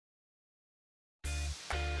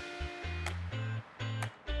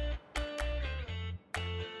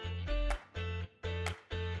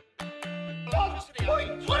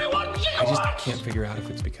I just can't figure out if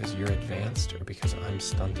it's because you're advanced or because I'm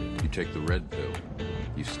stunted. You take the red pill.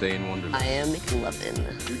 You stay in Wonderland. I am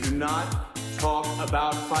McLovin. You do not talk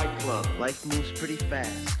about Fight Club. Life moves pretty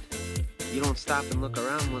fast. You don't stop and look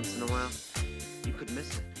around once in a while, you could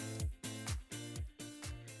miss it.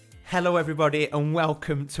 Hello everybody and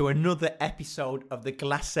welcome to another episode of the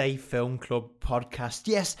Glacé Film Club podcast.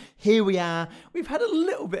 Yes, here we are. We've had a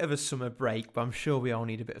little bit of a summer break, but I'm sure we all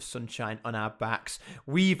need a bit of sunshine on our backs.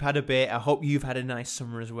 We've had a bit. I hope you've had a nice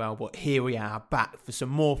summer as well, but here we are back for some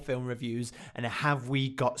more film reviews, and have we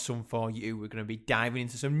got some for you? We're going to be diving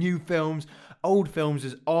into some new films, old films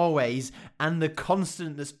as always, and the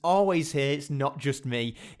constant that's always here, it's not just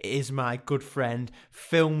me, it is my good friend,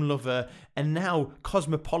 film lover, and now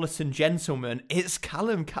cosmopolitan gentleman, it's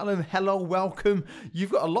Callum. Callum, hello, welcome.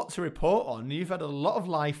 You've got a lot to report on. You've had a lot of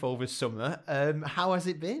life over summer. How has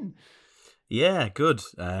it been? Yeah, good.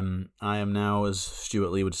 I am now, as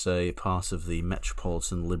Stuart Lee would say, part of the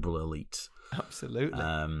metropolitan liberal elite. Absolutely.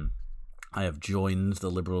 I have joined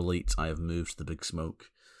the liberal elite. I have moved to the big smoke.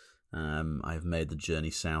 I have made the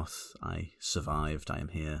journey south. I survived. I am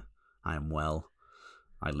here. I am well.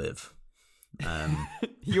 I live.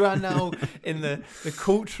 You are now in the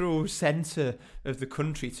cultural centre of the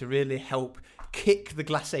country to really help kick the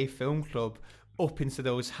Glacé Film Club up into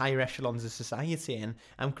those higher echelons of society, and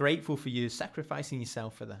I'm grateful for you sacrificing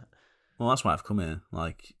yourself for that. Well, that's why I've come here.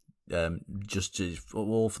 Just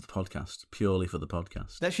all for the podcast, purely for the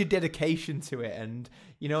podcast. That's your dedication to it, and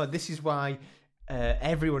you know this is why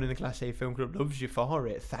everyone in the Glacé Film Club loves you for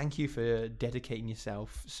it. Thank you for dedicating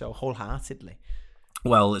yourself so wholeheartedly.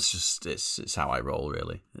 Well, it's how I roll,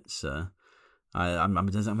 really. It's I'm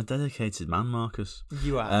a dedicated man, Marcus.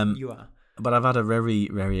 You are. But I've had a very,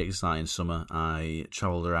 very exciting summer. I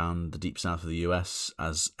travelled around the deep south of the US,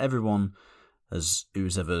 as everyone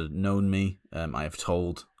who's ever known me. I have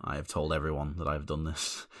told everyone that I've done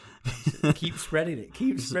this. Keep spreading it.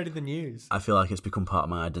 Keep spreading the news. I feel like it's become part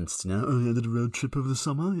of my identity now. Oh, I did a road trip over the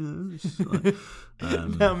summer.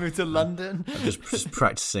 Now moved to London. I'm just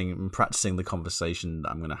practicing the conversation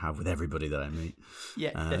that I'm going to have with everybody that I meet.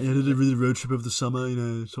 Yeah, I did a road trip over the summer.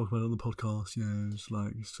 Talk about it on the podcast.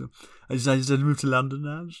 I just moved to London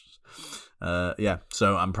now.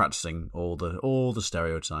 So I'm practicing all the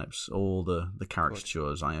stereotypes, all the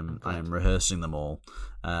caricatures. I am rehearsing them all.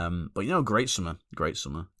 But great summer.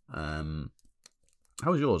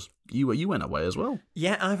 How was yours? You went away as well.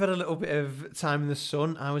 Yeah, I've had a little bit of time in the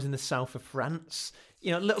sun. I was in the south of France.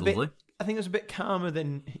 A little Lovely. bit. I think it was a bit calmer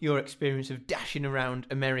than your experience of dashing around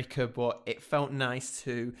America, but it felt nice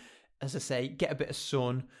to, as I say, get a bit of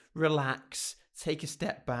sun, relax, take a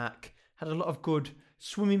step back. Had a lot of good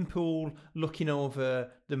swimming pool, looking over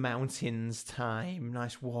the mountains time,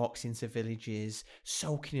 nice walks into villages,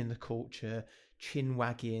 soaking in the culture, chin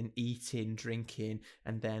wagging, eating, drinking,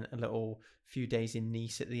 and then a little few days in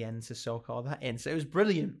Nice at the end to soak all that in. So it was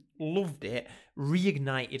brilliant. Loved it.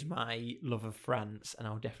 Reignited my love of France, and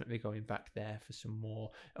I'll definitely be going back there for some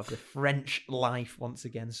more of the French life once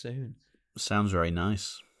again soon. Sounds very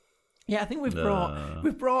nice. Yeah, I think we've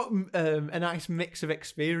brought a nice mix of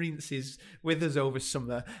experiences with us over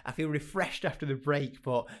summer. I feel refreshed after the break,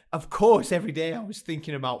 but of course, every day I was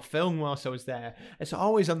thinking about film whilst I was there. It's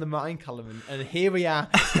always on the mind, Callum, and here we are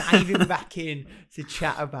diving back in to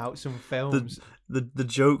chat about some films. The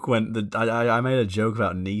joke went. I made a joke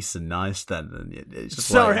about Nice and Nice then, and it's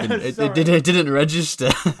just it didn't register.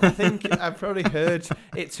 I think I've probably heard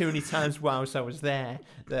it too many times whilst I was there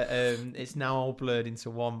that it's now all blurred into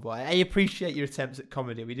one. But I appreciate your attempts at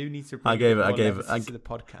comedy. We do need to bring to the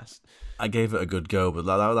podcast. I gave it a good go, but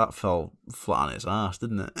that fell flat on its arse,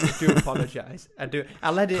 didn't it? I do apologise.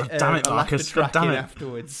 I'll edit a laughter track in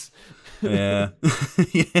afterwards. Yeah.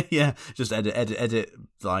 yeah. Just edit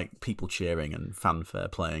like people cheering and fanfare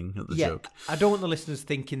playing at the joke. I don't want the listeners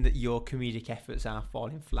thinking that your comedic efforts are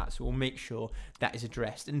falling flat, so we'll make sure that is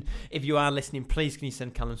addressed. And if you are listening, please can you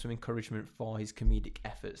send Callum some encouragement for his comedic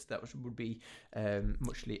efforts? That would be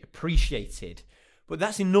muchly appreciated. But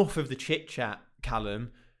that's enough of the chit chat,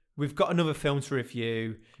 Callum. We've got another film to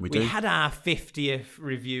review. We had our 50th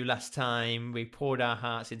review last time. We poured our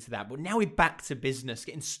hearts into that. But now we're back to business,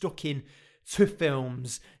 getting stuck in to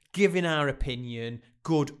films, giving our opinion,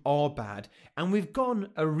 good or bad. And we've gone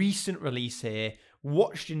a recent release here,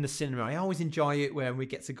 watched in the cinema. I always enjoy it when we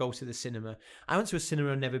get to go to the cinema. I went to a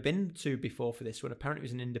cinema I've never been to before for this one. Apparently it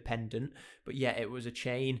was an independent. But yeah, it was a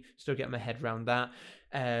chain. Still getting my head around that.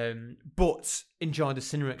 But enjoyed the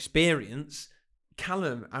cinema experience.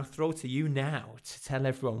 Callum, I'll throw to you now to tell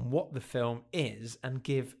everyone what the film is and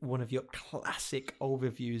give one of your classic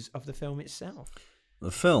overviews of the film itself. The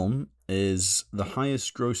film is the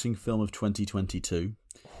highest grossing film of 2022.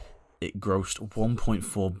 It grossed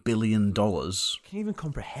 $1.4 billion Can you even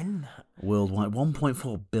comprehend that? worldwide.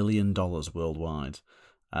 $1.4 billion worldwide.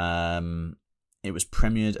 It was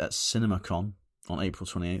premiered at CinemaCon on April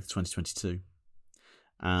 28th, 2022.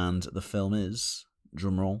 And the film is,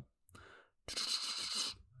 drumroll,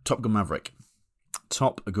 Top Gun Maverick.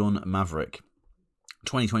 Top Gun Maverick.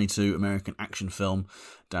 2022 American action film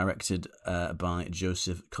directed by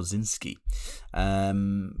Joseph Kosinski.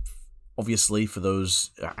 Obviously, for those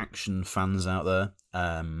action fans out there,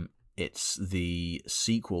 it's the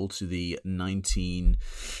sequel to the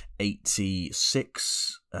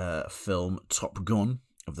 1986 film Top Gun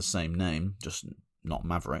of the same name, just not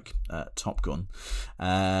Maverick, Top Gun.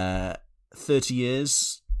 30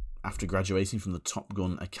 years after graduating from the Top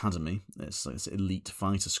Gun Academy, it's elite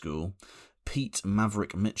fighter school, Pete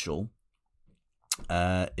Maverick Mitchell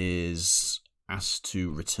is asked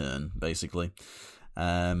to return, basically.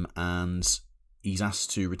 And he's asked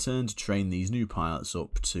to return to train these new pilots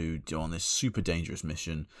up to go on this super dangerous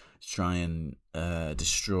mission to try and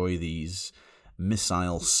destroy these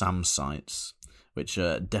missile SAM sites, which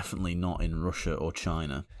are definitely not in Russia or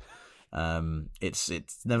China.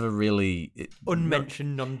 It's never really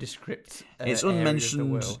unmentioned, nondescript. It's unmentioned. Of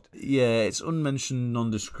the world. Yeah, it's unmentioned,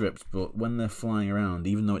 nondescript. But when they're flying around,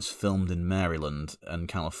 even though it's filmed in Maryland and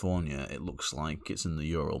California, it looks like it's in the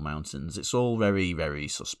Ural Mountains. It's all very, very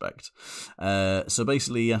suspect. So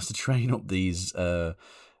basically, he has to train up these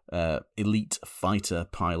elite fighter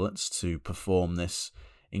pilots to perform this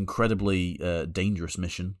incredibly dangerous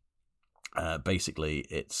mission. Basically,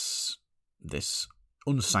 it's this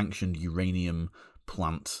unsanctioned uranium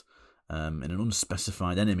plant in an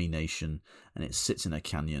unspecified enemy nation, and it sits in a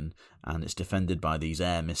canyon, and it's defended by these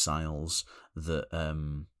air missiles that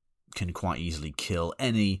can quite easily kill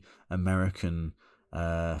any American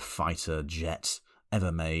fighter jet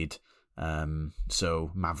ever made.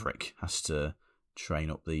 So Maverick has to train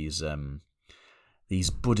up these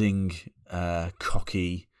budding,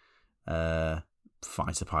 cocky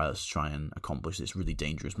fighter pilots to try and accomplish this really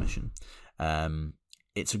dangerous mission.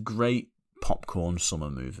 It's a great popcorn summer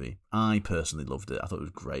movie. I personally loved it. I thought it was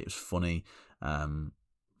great. It was funny. The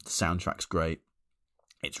soundtrack's great.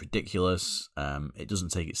 It's ridiculous. It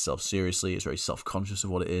doesn't take itself seriously. It's very self-conscious of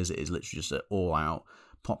what it is. It is literally just an all-out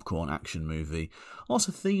popcorn action movie. Lots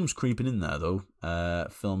of themes creeping in there, though.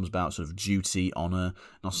 Films about sort of duty, honour,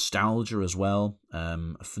 nostalgia as well.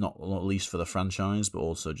 Not least for the franchise, but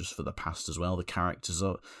also just for the past as well. The characters,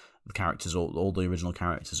 all the original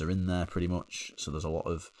characters are in there pretty much. So there's a lot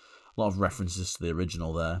of references to the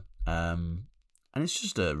original there. And it's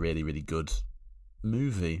just a really, really good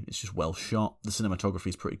movie. It's just well shot. The cinematography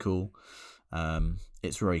is pretty cool.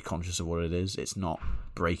 It's very conscious of what it is. It's not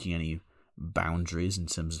breaking any boundaries in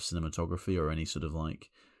terms of cinematography or any sort of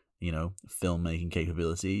filmmaking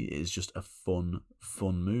capability. It's just a fun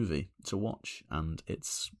movie to watch, and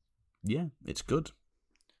it's good.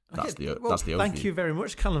 That's the overview. Thank you very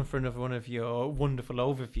much, Callum, for another one of your wonderful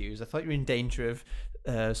overviews. I thought you were in danger of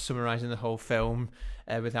summarising the whole film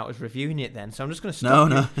without us reviewing it then. So I'm just going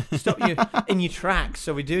to stop you in your tracks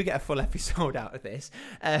so we do get a full episode out of this.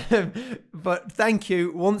 But thank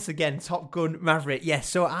you once again, Top Gun Maverick. Yes,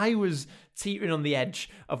 so I was teetering on the edge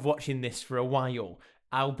of watching this for a while.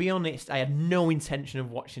 I'll be honest, I had no intention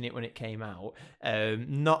of watching it when it came out.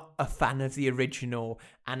 Not a fan of the original.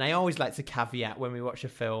 And I always like to caveat when we watch a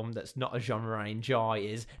film that's not a genre I enjoy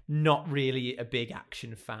is not really a big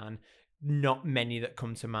action fan. Not many that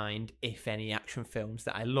come to mind, if any, action films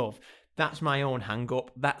that I love. That's my own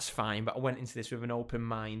hang-up. That's fine. But I went into this with an open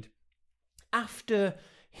mind. After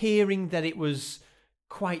hearing that it was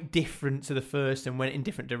quite different to the first and went in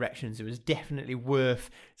different directions, it was definitely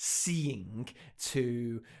worth seeing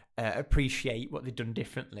to appreciate what they'd done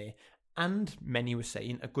differently, and many were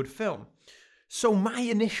saying a good film. So my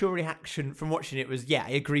initial reaction from watching it was, yeah,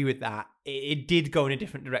 I agree with that. It did go in a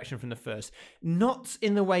different direction from the first, not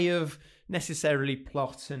in the way of necessarily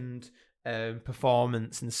plot and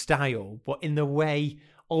performance and style, but in the way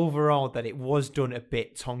overall that it was done a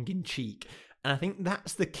bit tongue-in-cheek. And I think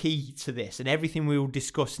that's the key to this. And everything we will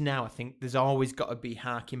discuss now, I think there's always got to be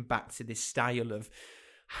harking back to this style of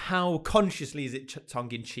how consciously is it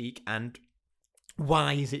tongue-in-cheek and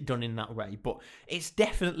why is it done in that way. But it's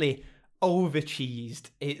definitely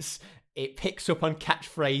over-cheesed. It picks up on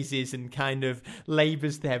catchphrases and kind of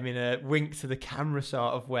labours them in a wink to the camera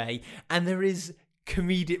sort of way. And there is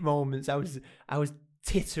comedic moments. I was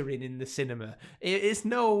tittering in the cinema. It's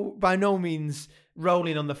by no means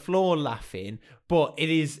rolling on the floor laughing, but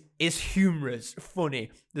it's humorous,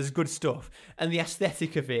 funny. There's good stuff, and the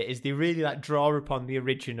aesthetic of it is they really like draw upon the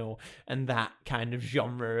original and that kind of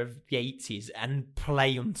genre of the 80s and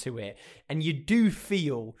play onto it, and you do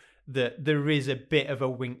feel that there is a bit of a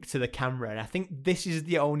wink to the camera, and I think this is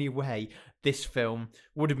the only way this film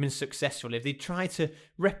would have been successful. If they tried to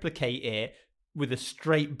replicate it with a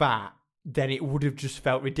straight bat, then it would have just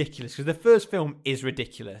felt ridiculous, because the first film is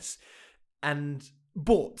ridiculous,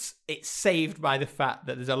 but it's saved by the fact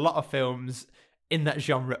that there's a lot of films in that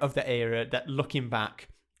genre of the era that, looking back,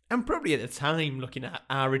 and probably at the time looking at,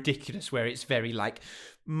 are ridiculous, where it's very like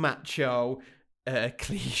macho,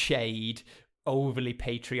 cliched, overly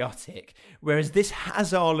patriotic, whereas this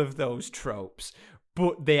has all of those tropes,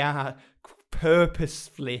 but they are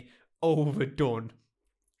purposefully overdone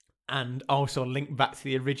and also linked back to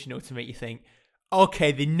the original to make you think,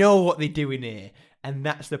 okay, they know what they're doing here, and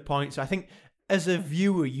that's the point. So I think as a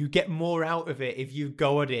viewer, you get more out of it if you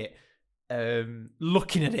go at it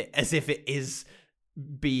looking at it as if it is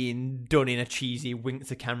being done in a cheesy wink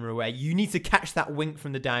to camera way. You need to catch that wink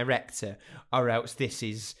from the director, or else this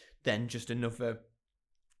is then just another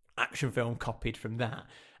action film copied from that.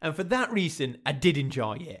 And for that reason, I did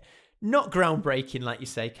enjoy it. Not groundbreaking, like you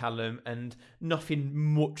say, Callum, and nothing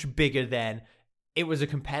much bigger than it was a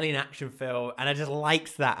compelling action film, and I just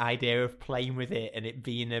liked that idea of playing with it and it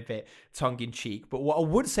being a bit tongue-in-cheek. But what I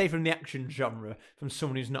would say from the action genre, from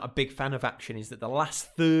someone who's not a big fan of action, is that the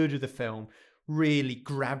last third of the film really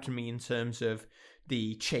grabbed me in terms of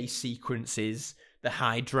the chase sequences, the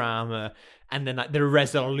high drama, and then like the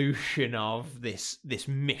resolution of this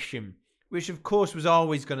mission, which of course was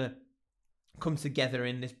always going to come together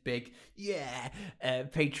in this big,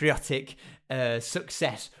 patriotic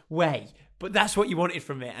success way. But that's what you wanted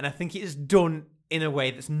from it, and I think it is done in a way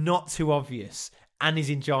that's not too obvious and is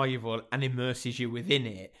enjoyable and immerses you within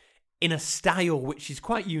it in a style which is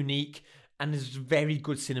quite unique, and there's very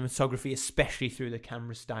good cinematography, especially through the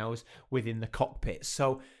camera styles within the cockpit.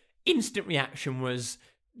 So instant reaction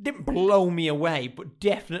didn't blow me away, but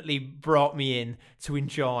definitely brought me in to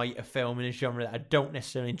enjoy a film in a genre that I don't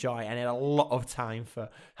necessarily enjoy, and had a lot of time for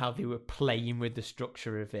how they were playing with the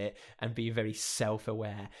structure of it and being very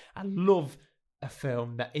self-aware. I love a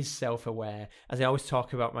film that is self-aware, as I always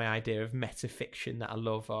talk about my idea of metafiction that I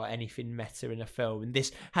love, or anything meta in a film, and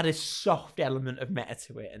this had a soft element of meta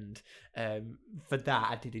to it, and for that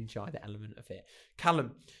I did enjoy the element of it.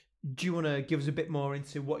 Callum, do you want to give us a bit more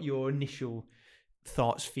into what your initial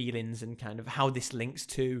thoughts, feelings, and kind of how this links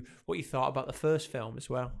to what you thought about the first film as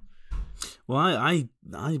well? Well, I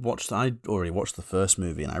already watched the first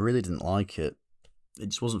movie, and I really didn't like it. It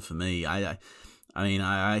just wasn't for me. I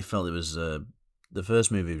felt it was the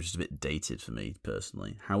first movie was just a bit dated for me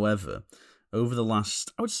personally. However, over the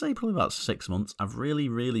last, I would say probably about 6 months, I've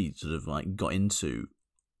really sort of like got into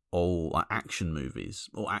all like action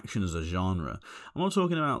movies, or action as a genre. I'm not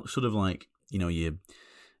talking about sort of like, you know,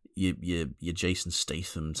 your Jason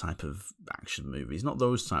Statham type of action movies, not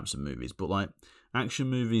those types of movies, but like action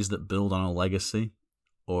movies that build on a legacy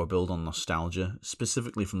or build on nostalgia,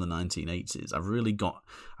 specifically from the 1980s. I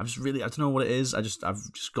don't know what it is. I've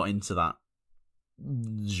just got into that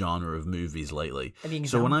genre of movies lately. Any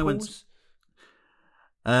examples? So when I went,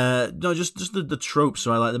 no, just the tropes.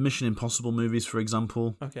 So I like the Mission Impossible movies, for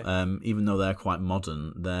example. Okay. Even though they're quite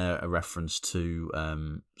modern, they're a reference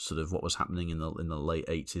to sort of what was happening in the late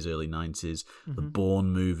 80s, early 90s. Mm-hmm. The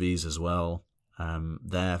Bourne movies as well.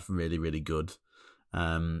 They're really good.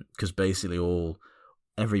 Because basically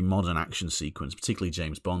every modern action sequence, particularly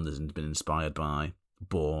James Bond, has been inspired by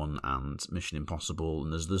Bourne and Mission Impossible,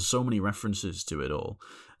 and there's so many references to it all,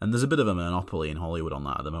 and there's a bit of a monopoly in Hollywood on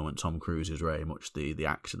that at the moment. Tom Cruise is very much the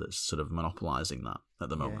actor that's sort of monopolizing that at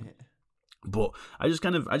the moment. Yeah. But I just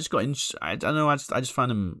got in. I don't know. I just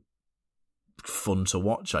find him fun to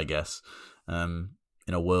watch, I guess. In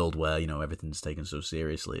a world where, you know, everything's taken so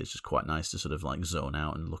seriously, it's just quite nice to sort of like zone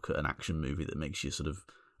out and look at an action movie that makes you sort of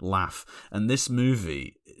laugh. And this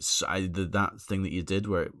movie, that thing that you did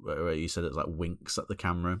where you said it's like winks at the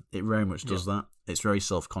camera, it very much does that. It's very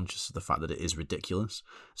self-conscious of the fact that it is ridiculous,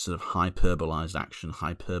 sort of hyperbolized action,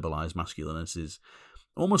 hyperbolized masculinity, is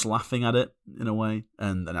almost laughing at it in a way,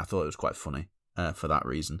 and I thought it was quite funny for that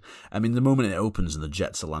reason. I mean, the moment it opens and the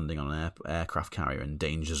jets are landing on an aircraft carrier and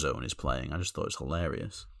Danger Zone is playing, I just thought it was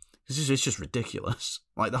hilarious. It's just ridiculous.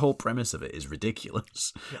 Like, the whole premise of it is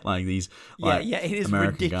ridiculous. Yeah. Like these it is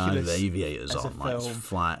American ridiculous guys with aviators on, like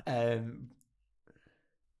flat.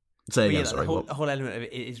 Say again, yeah, sorry. the whole element of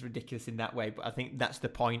it is ridiculous in that way, but I think that's the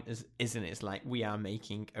point, isn't it? It's like we are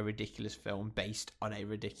making a ridiculous film based on a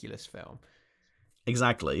ridiculous film.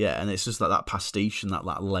 Exactly, yeah, and it's just like that pastiche and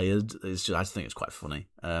that layered. I just think it's quite funny.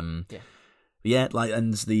 Yeah, like,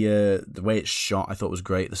 and the way it's shot, I thought was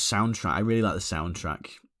great. The soundtrack, I really like the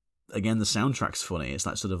soundtrack. Again, the soundtrack's funny. It's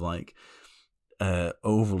that sort of like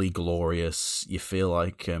overly glorious. You feel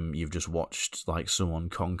like you've just watched like someone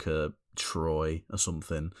conquer Troy or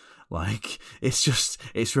something. Like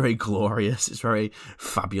it's very glorious. It's very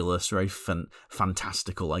fabulous, very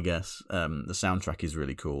fantastical. I guess the soundtrack is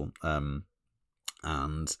really cool. And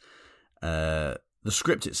the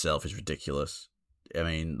script itself is ridiculous. I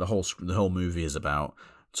mean, the whole movie is about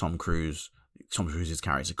Tom Cruise's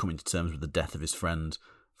character coming to terms with the death of his friend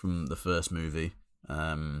from the first movie,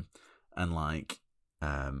 and like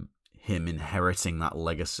him inheriting that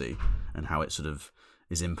legacy and how it sort of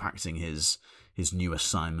is impacting his new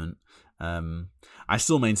assignment. I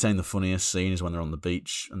still maintain the funniest scene is when they're on the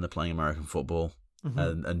beach and they're playing American football.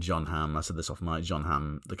 Mm-hmm. And John Hamm, I said this off mic, John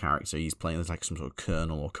Hamm, the character, he's playing as like some sort of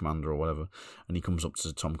colonel or commander or whatever, and he comes up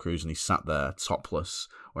to Tom Cruise and he's sat there topless,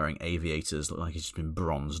 wearing aviators, look like he's just been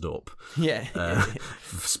bronzed up. Yeah.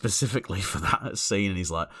 Specifically for that scene, and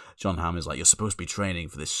he's like, John Hamm is like, you're supposed to be training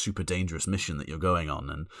for this super dangerous mission that you're going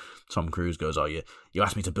on, and Tom Cruise goes, oh, you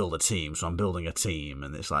asked me to build a team, so I'm building a team,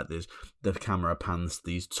 and it's like the camera pans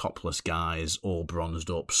these topless guys, all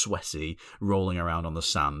bronzed up, sweaty, rolling around on the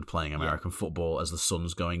sand, playing American football as the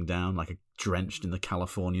sun's going down, like drenched in the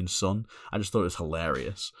Californian sun. I just thought it was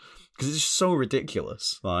hilarious because it's just so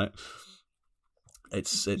ridiculous. Like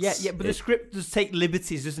it's but the script does take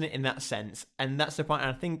liberties, doesn't it, in that sense, and that's the point.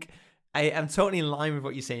 And I think I am totally in line with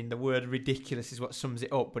what you're saying. The word ridiculous is what sums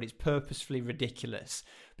it up, but it's purposefully ridiculous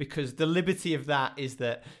because the liberty of that is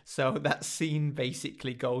that that scene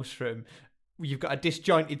basically goes from, you've got a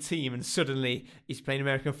disjointed team and suddenly he's playing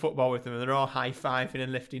American football with them and they're all high-fiving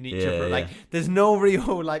and lifting each other. Like, there's no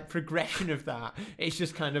real like progression of that. It's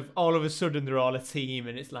just kind of all of a sudden they're all a team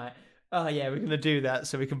and it's like, oh yeah, we're going to do that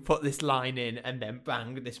so we can put this line in and then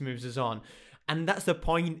bang, this moves us on. And that's the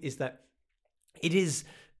point, is that it is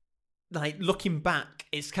like, looking back,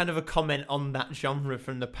 it's kind of a comment on that genre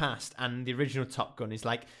from the past, and the original Top Gun is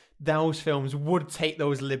like, those films would take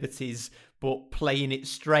those liberties but playing it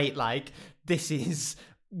straight, like,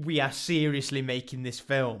 we are seriously making this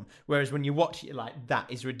film. Whereas when you watch it, you're like,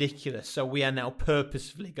 that is ridiculous. So we are now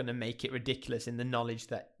purposefully going to make it ridiculous in the knowledge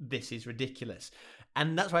that this is ridiculous.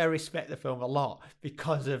 And that's why I respect the film a lot,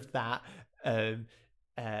 because of that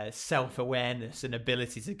self-awareness and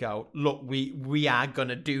ability to go, look, we are going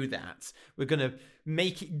to do that. We're going to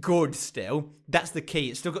make it good still. That's the key.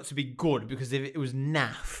 It's still got to be good, because if it was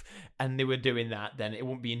naff and they were doing that, then it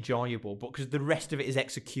wouldn't be enjoyable. But because the rest of it is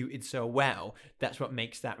executed so well, that's what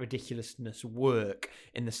makes that ridiculousness work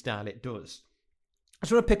in the style it does. I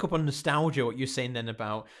just want to pick up on nostalgia, what you're saying then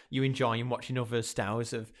about you enjoying watching other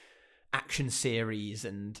styles of action series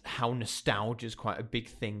and how nostalgia is quite a big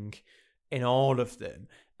thing in all of them.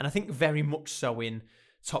 And I think very much so in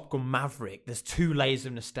Top Gun Maverick, there's two layers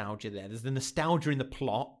of nostalgia there. There's the nostalgia in the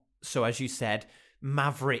plot. So as you said,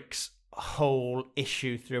 Maverick's whole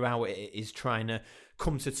issue throughout it is trying to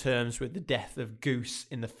come to terms with the death of Goose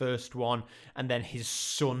in the first one, and then his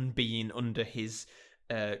son being under his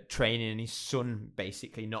training, and his son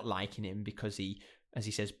basically not liking him because he, as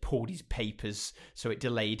he says, pulled his papers, so it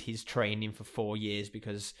delayed his training for 4 years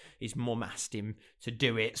because his mum asked him to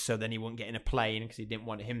do it, so then he wouldn't get in a plane because he didn't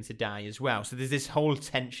want him to die as well. So there's this whole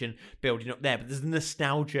tension building up there, but there's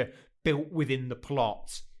nostalgia built within the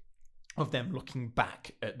plot of them looking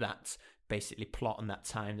back at that basically plot and that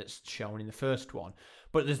time that's shown in the first one.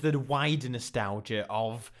 But there's the wider nostalgia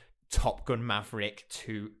of Top Gun Maverick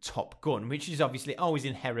to Top Gun, which is obviously always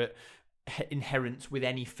inherent with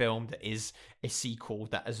any film that is a sequel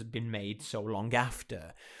that has been made so long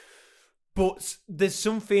after. But there's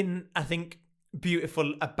something, I think,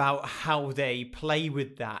 beautiful about how they play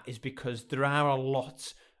with that, is because there are a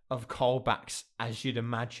lot of callbacks, as you'd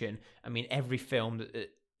imagine. I mean, every film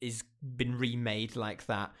that is been remade like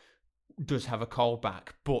that does have a callback,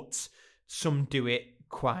 but some do it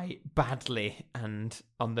quite badly and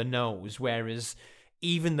on the nose, whereas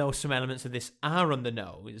even though some elements of this are on the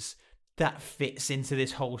nose, that fits into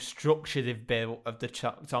this whole structure they've built of the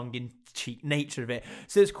tongue-in-cheek nature of it.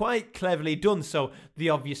 So it's quite cleverly done. So the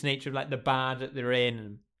obvious nature of like the bar that they're in,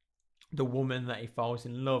 and the woman that he falls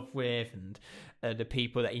in love with, and the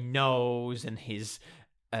people that he knows, and his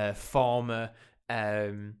former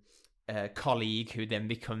colleague who then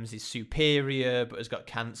becomes his superior but has got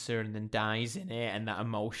cancer and then dies in it, and that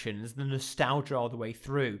emotion. There's the nostalgia all the way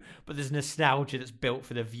through, but there's nostalgia that's built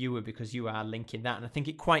for the viewer because you are linking that, and I think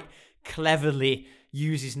it quite cleverly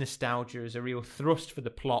uses nostalgia as a real thrust for the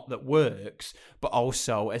plot that works, but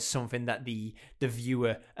also as something that the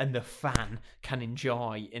viewer and the fan can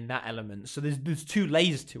enjoy in that element. So there's two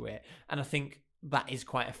layers to it, and I think that is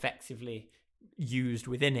quite effectively used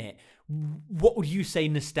within it. What would you say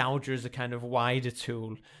nostalgia as a kind of wider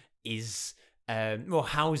tool is? Well,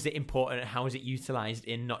 how is it important? How is it utilized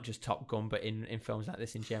in not just Top Gun, but in films like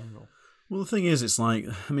this in general? Well, the thing is, it's like,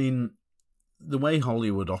 I mean, the way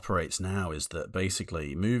Hollywood operates now is that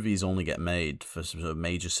basically movies only get made for sort of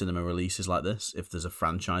major cinema releases like this if there's a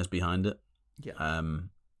franchise behind it. Yeah.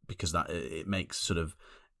 Because that it makes sort of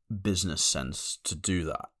business sense to do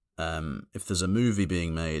that. If there's a movie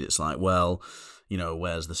being made, it's like, well, you know,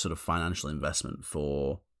 where's the sort of financial investment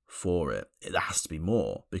for it? It has to be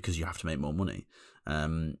more because you have to make more money.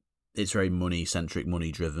 It's very money-centric,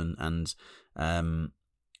 money-driven, and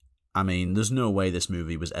I mean, there's no way this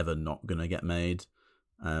movie was ever not going to get made.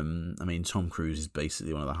 I mean, Tom Cruise is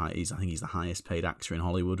basically one of the highest. I think he's the highest paid actor in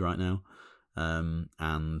Hollywood right now,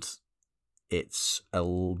 and it's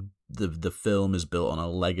the film is built on a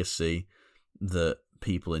legacy that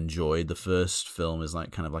people enjoyed. The first film is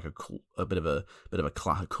like kind of like a bit of a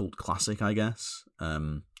cult classic, I guess.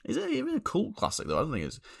 Is it even a cult classic though? I don't think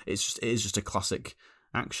it is just a classic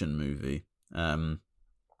action movie.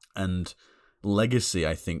 And legacy,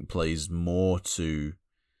 I think, plays more to.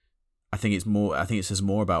 I think it says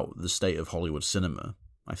more about the state of Hollywood cinema.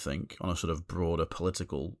 I think on a sort of broader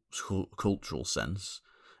political, cultural sense,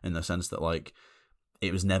 in the sense that like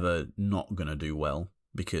it was never not gonna do well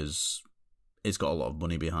because it's got a lot of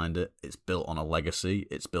money behind it. It's built on a legacy.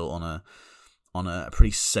 It's built on a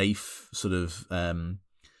pretty safe sort of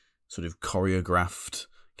choreographed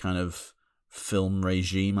kind of film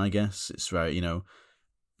regime, I guess. It's very, you know,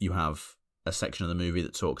 you have a section of the movie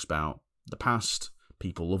that talks about the past.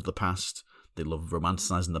 People love the past. They love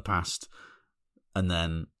romanticizing the past. And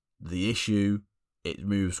then the issue, it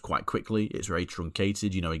moves quite quickly. It's very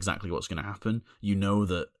truncated. You know exactly what's going to happen. You know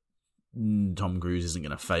that Tom Cruise isn't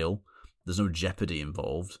going to fail. There's no jeopardy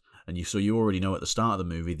involved. So you already know at the start of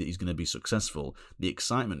the movie that he's going to be successful. The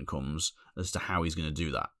excitement comes as to how he's going to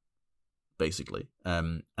do that, basically.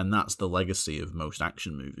 And that's the legacy of most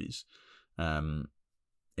action movies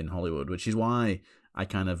in Hollywood, which is why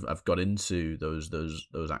I've got into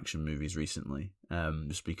those action movies recently,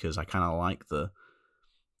 just because I kind of like the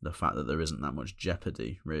fact that there isn't that much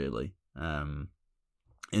jeopardy really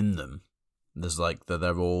in them. There's like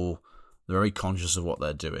they're very conscious of what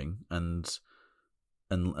they're doing, and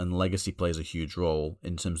legacy plays a huge role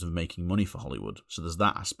in terms of making money for Hollywood. So there's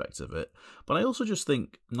that aspect of it. But I also just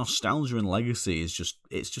think nostalgia and legacy is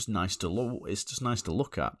just nice to look. It's just nice to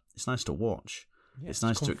look at. It's nice to watch. Yeah, it's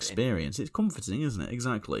nice to experience. It's comforting, isn't it?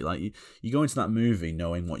 Exactly. Like you go into that movie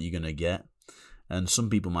knowing what you're gonna get, and some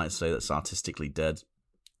people might say that's artistically dead.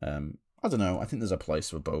 I don't know. I think there's a place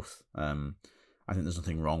for both. I think there's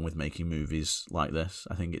nothing wrong with making movies like this.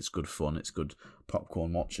 I think it's good fun. It's good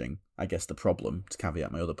popcorn watching. I guess the problem, to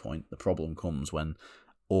caveat my other point, the problem comes when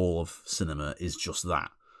all of cinema is just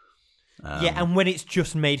that. And when it's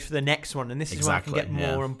just made for the next one. And this is exactly, why I can get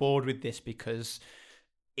more on board with this, because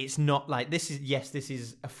it's not like this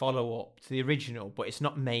is a follow-up to the original, but it's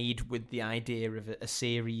not made with the idea of a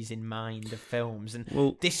series in mind of films.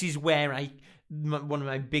 And this is where one of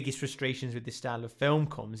my biggest frustrations with this style of film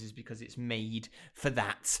comes, is because it's made for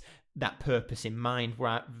that purpose in mind,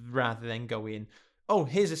 rather than going, oh,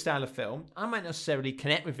 here's a style of film. I might not necessarily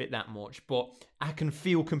connect with it that much, but I can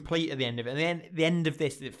feel complete at the end of it. And the end of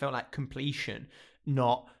this, it felt like completion,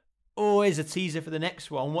 not, oh, here's a teaser for the next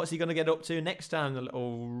one. What's he going to get up to next time? The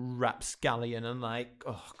little rapscallion. And like,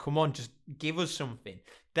 oh, come on, just give us something.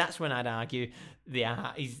 That's when I'd argue the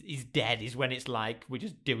art is dead, is when it's like, we're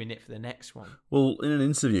just doing it for the next one. Well, in an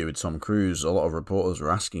interview with Tom Cruise, a lot of reporters were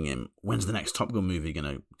asking him, when's the next Top Gun movie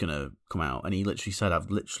gonna come out? And he literally said, I've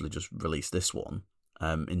literally just released this one.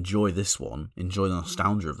 Enjoy this one. Enjoy the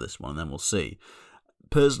nostalgia of this one, and then we'll see.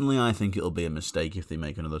 Personally, I think it'll be a mistake if they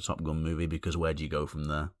make another Top Gun movie, because where do you go from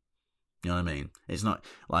there? You know what I mean? It's not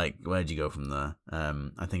like, where do you go from there?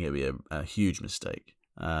 I think it'd be a huge mistake.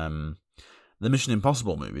 The Mission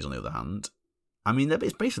Impossible movies, on the other hand, I mean,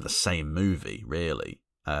 it's basically the same movie, really.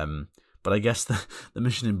 But I guess the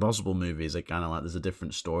Mission Impossible movies are kind of like, there's a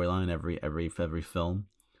different storyline every film.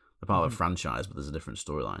 They're part of a franchise, but there's a different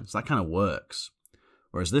storyline. So that kind of works.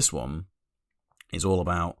 Whereas this one is all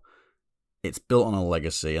about, it's built on a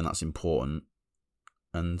legacy, and that's important.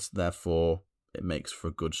 And therefore, it makes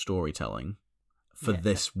for good storytelling for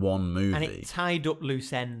this one movie. And it tied up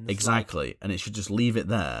loose ends. Exactly. And it should just leave it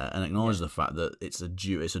there and acknowledge the fact that it's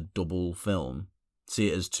a double film. See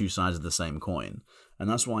it as two sides of the same coin. And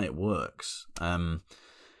that's why it works. And,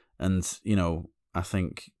 you know, I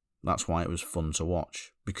think that's why it was fun to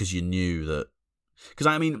watch. Because you knew that... Because,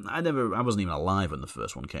 I mean, I wasn't even alive when the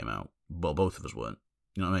first one came out. Well, both of us weren't.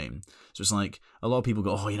 You know what I mean? So it's like, a lot of people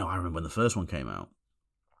go, oh, you know, I remember when the first one came out.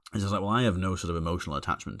 It's just like, well, I have no sort of emotional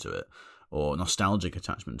attachment to it or nostalgic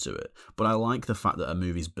attachment to it. But I like the fact that a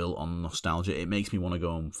movie's built on nostalgia. It makes me want to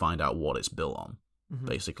go and find out what it's built on,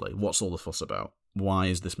 basically. What's all the fuss about? Why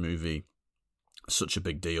is this movie such a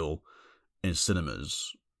big deal in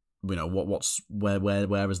cinemas? You know,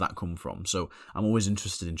 where has that come from? So I'm always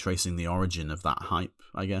interested in tracing the origin of that hype,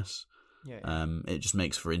 I guess. Yeah. It just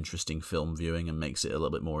makes for interesting film viewing and makes it a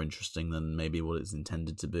little bit more interesting than maybe what it's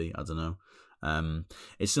intended to be. I don't know.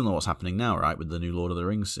 It's similar to what's happening now, right, with the new Lord of the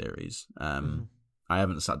Rings series. I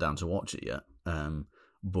haven't sat down to watch it yet,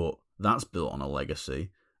 but that's built on a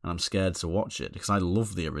legacy, and I'm scared to watch it because I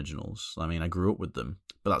love the originals. I mean, I grew up with them,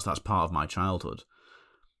 but that's part of my childhood.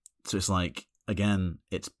 So it's like, again,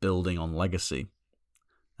 it's building on legacy.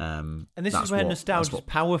 And this is where nostalgia is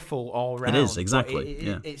powerful all around. It is, exactly.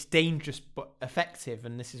 It's dangerous but effective,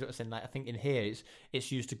 and this is what I'm saying. Like, I think in here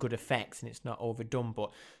it's used to good effect and it's not overdone, but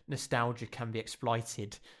nostalgia can be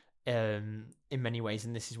exploited in many ways,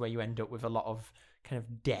 and this is where you end up with a lot of kind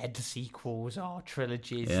of dead sequels or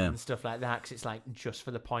trilogies and stuff like that, because it's like just for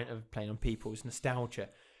the point of playing on people's nostalgia.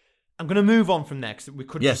 I'm going to move on from there because we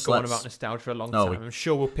could just go on about nostalgia for a long time. I'm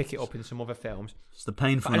sure we'll pick it up in some other films. It's the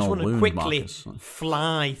painful. I just want to quickly Marcus.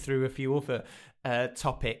 fly through a few other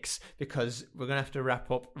topics because we're going to have to wrap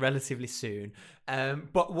up relatively soon.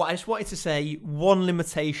 But what I just wanted to say, one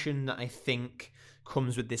limitation that I think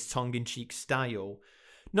comes with this tongue-in-cheek style,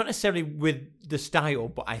 not necessarily with the style,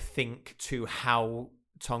 but I think to how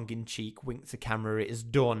tongue-in-cheek, wink to camera it is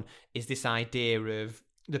done, is this idea of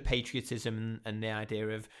the patriotism and the idea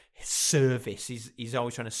of service. He's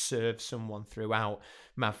always trying to serve someone throughout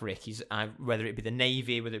Maverick. He's whether it be the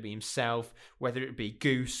Navy, whether it be himself, whether it be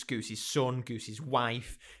Goose's son, Goose's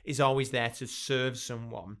wife, is always there to serve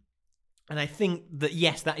someone. And I think that,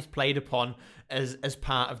 yes, that is played upon as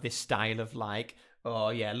part of this style of like, oh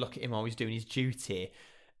yeah, look at him always doing his duty.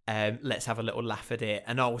 Let's have a little laugh at it.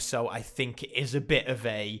 And also I think it is a bit of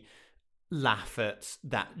a laugh at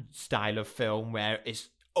that style of film where it's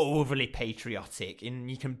overly patriotic, and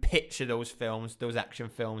you can picture those films, those action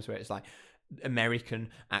films where it's like American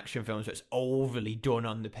action films where it's overly done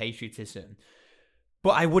on the patriotism.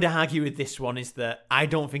 But I would argue with this one is that I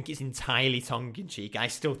don't think it's entirely tongue-in-cheek. I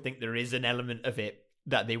still think there is an element of it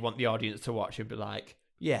that they want the audience to watch and be like,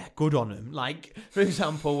 yeah, good on them. Like, for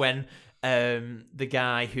example, when the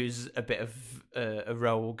guy who's a bit of a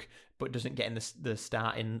rogue but doesn't get in the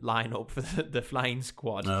starting lineup for the flying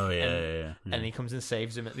squad. Oh, yeah. And he comes and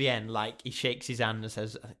saves him at the end. Like, he shakes his hand and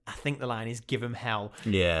says, I think the line is, give him hell.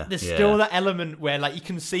 Yeah. There's still that element where, like, you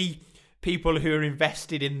can see people who are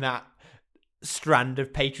invested in that strand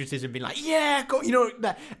of patriotism being like, yeah, go, you know,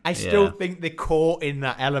 that. I still think they're caught in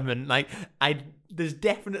that element. Like, there's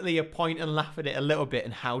definitely a point and laugh at it a little bit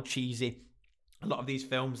and how cheesy a lot of these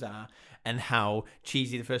films are and how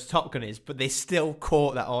cheesy the first Top Gun is, but they still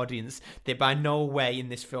caught that audience. They're by no way in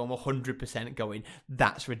this film 100% going,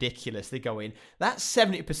 that's ridiculous. They're going, that's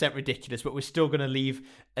 70% ridiculous, but we're still going to leave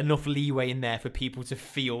enough leeway in there for people to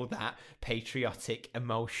feel that patriotic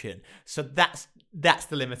emotion. So that's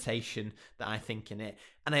the limitation that I think in it.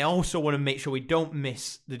 And I also want to make sure we don't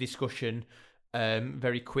miss the discussion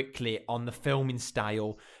very quickly on the filming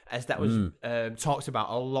style, as that was talked about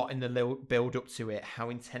a lot in the build up to it, how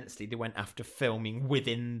intensely they went after filming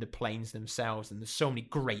within the planes themselves. And there's so many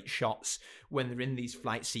great shots when they're in these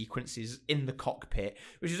flight sequences in the cockpit,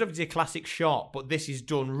 which is obviously a classic shot, but this is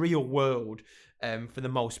done real world for the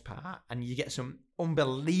most part, and you get some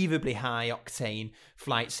unbelievably high octane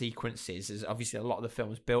flight sequences, as obviously a lot of the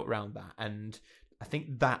film's built around that. And I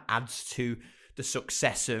think that adds to the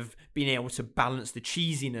success of being able to balance the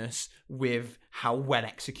cheesiness with how well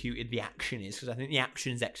executed the action is, because I think the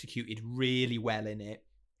action is executed really well in it.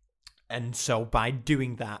 And so by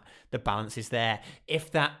doing that, the balance is there.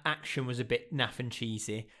 If that action was a bit naff and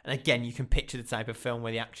cheesy, and again, you can picture the type of film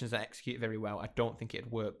where the actions are executed very well, I don't think it'd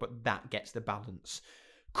work, but that gets the balance.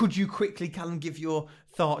 Could you quickly, Callum, give your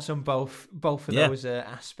thoughts on both of those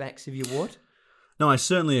aspects, if you would? No, I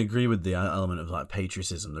certainly agree with the element of like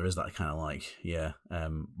patriotism. There is that kind of like, we're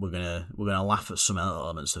gonna laugh at some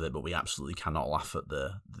elements of it, but we absolutely cannot laugh at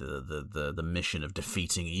the mission of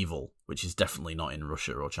defeating evil, which is definitely not in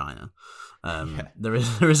Russia or China. There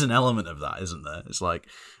is an element of that, isn't there? It's like,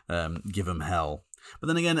 give them hell. But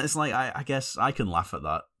then again, it's like I guess I can laugh at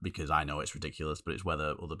that because I know it's ridiculous, but it's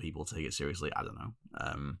whether other people take it seriously. I don't know.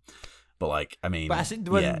 But like, I mean,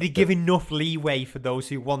 they give enough leeway for those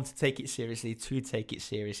who want to take it seriously to take it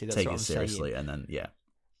seriously. That's take what it I'm seriously, saying. and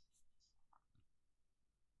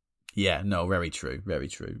then no, very true, very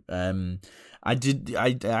true. I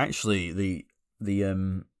actually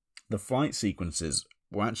the flight sequences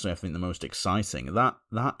were actually, I think, the most exciting.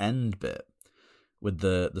 That end bit with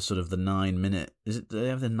the sort of the 9 minute, do they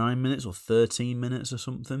have the 9 minutes or 13 minutes or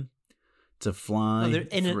something? To fly. No,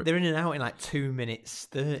 they're in and out in like 2 minutes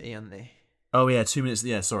 30, aren't they? Oh yeah, 2 minutes.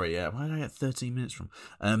 Yeah, sorry. Yeah, where did I get 13 minutes from?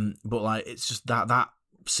 But like, it's just that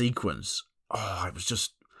sequence. Oh, it was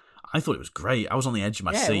just. I thought it was great. I was on the edge of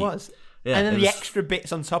my seat. Yeah, it was. Yeah, and then the extra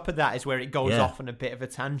bits on top of that is where it goes off on a bit of a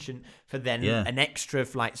tangent for then an extra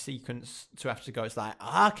flight sequence to have to go. It's like,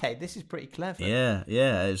 okay, this is pretty clever. Yeah.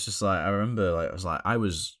 It's just like I remember, like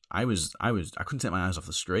I couldn't take my eyes off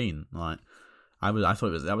the screen. Like. I thought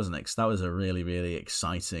that was a really, really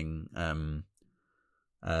exciting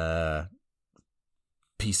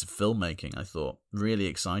piece of filmmaking. I thought really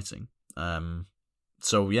exciting.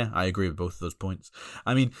 So yeah, I agree with both of those points.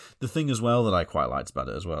 I mean, the thing as well that I quite liked about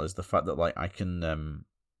it as well is the fact that like I can,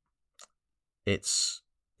 it's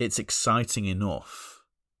exciting enough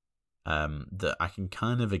that I can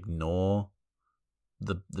kind of ignore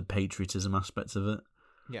the patriotism aspect of it.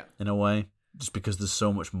 Yeah, in a way, just because there's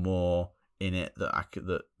so much more in it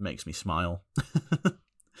that makes me smile.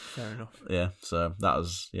 Fair enough. Yeah, so that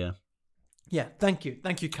was Yeah, thank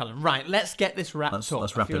you, Callum. Right, let's get this wrapped up.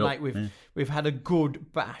 Let's wrap I feel it up. like we've had a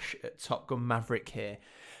good bash at Top Gun Maverick here.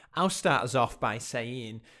 I'll start us off by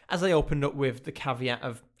saying, as I opened up with the caveat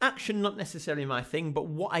of action, not necessarily my thing, but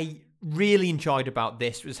what I really enjoyed about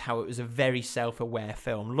this was how it was a very self-aware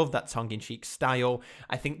film. Love that tongue-in-cheek style.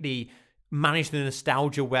 I think they managed the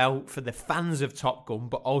nostalgia well for the fans of Top Gun,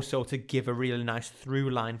 but also to give a really nice through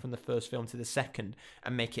line from the first film to the second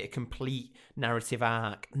and make it a complete narrative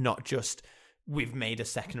arc, not just we've made a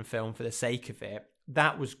second film for the sake of it.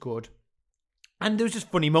 That was good. And there was just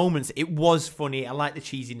funny moments. It was funny. I like the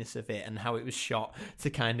cheesiness of it and how it was shot to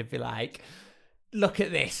kind of be like, look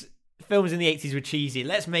at this. Films in the 80s were cheesy.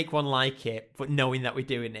 Let's make one like it, but knowing that we're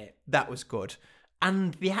doing it. That was good.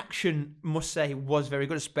 And the action, must say, was very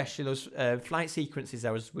good, especially those flight sequences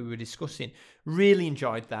we were discussing. Really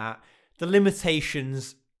enjoyed that. The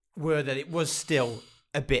limitations were that it was still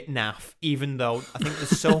a bit naff, even though I think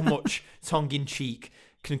there's so much tongue-in-cheek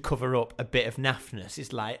can cover up a bit of naffness.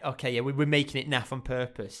 It's like, okay, yeah, we're making it naff on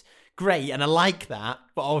purpose. Great, and I like that,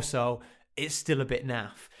 but also it's still a bit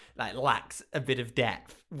naff. Like, lacks a bit of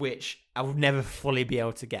depth, which I would never fully be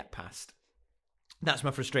able to get past. That's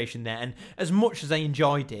my frustration there. And as much as I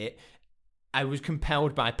enjoyed it, I was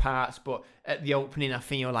compelled by parts, but at the opening, I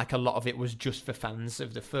feel like a lot of it was just for fans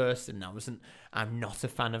of the first, and I'm not a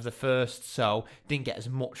fan of the first, so didn't get as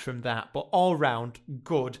much from that. But all round,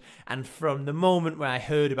 good. And from the moment where I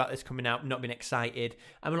heard about this coming out, not been excited,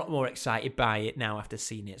 I'm a lot more excited by it now after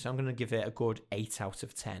seeing it. So I'm going to give it a good 8 out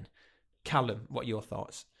of 10. Callum, what are your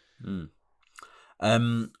thoughts? I'm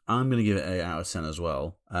going to give it 8 out of 10 as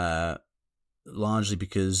well. Largely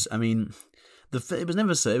because, I mean, it was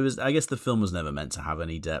never. It was. I guess the film was never meant to have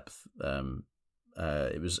any depth.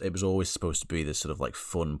 It was always supposed to be this sort of like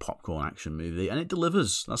fun popcorn action movie, and it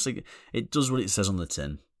delivers. That's like, it does what it says on the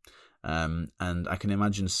tin. And I can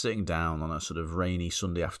imagine sitting down on a sort of rainy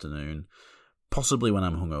Sunday afternoon, possibly when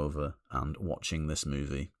I'm hungover, and watching this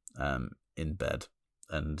movie in bed,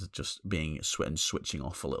 and just switching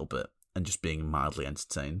off a little bit, and just being mildly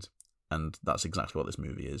entertained. And that's exactly what this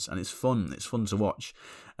movie is. And it's fun. It's fun to watch.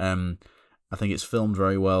 I think it's filmed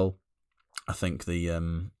very well. I think there's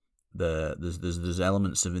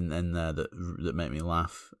elements of in there that make me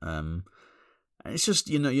laugh. And it's just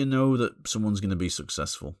you know that someone's going to be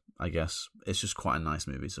successful. I guess it's just quite a nice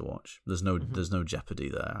movie to watch. There's no jeopardy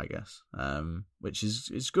there. I guess, which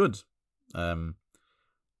is good. There's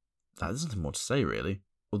nothing more to say really,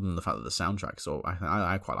 other than the fact that the soundtrack. So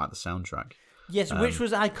I quite like the soundtrack. Yes, which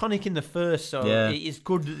was iconic in the first, so it's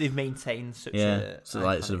good that they've maintained such a... So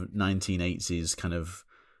like sort of 1980s kind of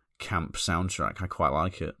camp soundtrack. I quite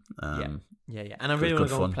like it. Yeah. And I really want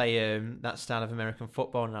to go and play that style of American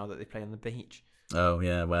football now that they play on the beach. Oh,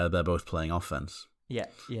 yeah, where they're both playing offense. Yeah.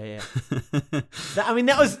 It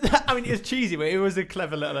was cheesy, but it was a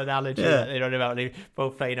clever little analogy that they don't about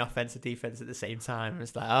both playing offense and defense at the same time.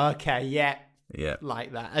 It's like, okay, yeah,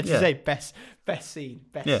 like that. I'd say best scene.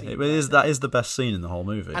 That is the best scene in the whole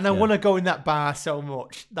movie. And I want to go in that bar so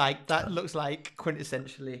much. Like that looks like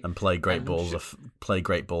quintessentially. And play great balls of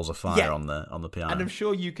fire on the piano. And I'm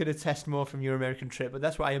sure you could attest more from your American trip, but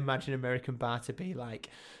that's what I imagine American bar to be like.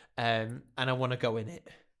 And I want to go in it.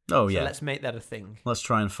 Oh, so yeah. let's make that a thing. Let's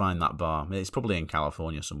try and find that bar. It's probably in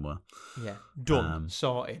California somewhere. Yeah. Done.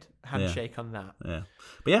 Sorted. Handshake on that. Yeah.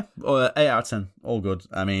 But yeah, 8 out of 10. All good.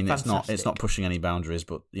 I mean, Fantastic. it's not pushing any boundaries,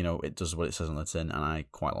 but, it does what it says on the tin, and I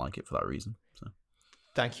quite like it for that reason. So.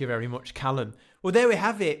 Thank you very much, Callum. Well, there we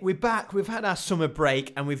have it. We're back. We've had our summer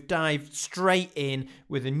break, and we've dived straight in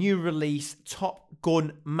with a new release, Top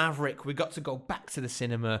Gun Maverick. We got to go back to the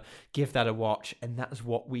cinema, give that a watch, and that's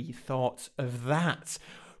what we thought of that.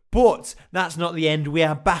 But that's not the end. We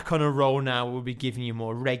are back on a roll now. We'll be giving you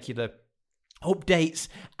more regular updates.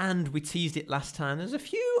 And we teased it last time. There's a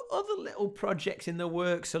few other little projects in the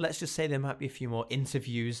works. So let's just say there might be a few more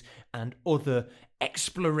interviews and other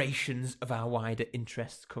explorations of our wider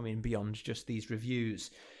interests coming beyond just these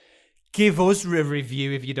reviews. Give us a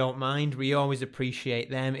review if you don't mind. We always appreciate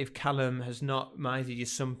them. If Callum has not minded you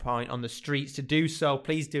some point on the streets to do so,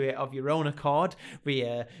 please do it of your own accord. We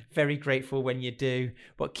are very grateful when you do.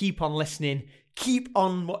 But keep on listening. Keep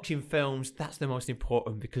on watching films. That's the most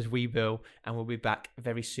important, because we will. And we'll be back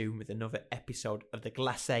very soon with another episode of the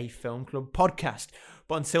Glacé Film Club podcast.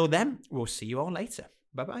 But until then, we'll see you all later.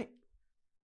 Bye-bye.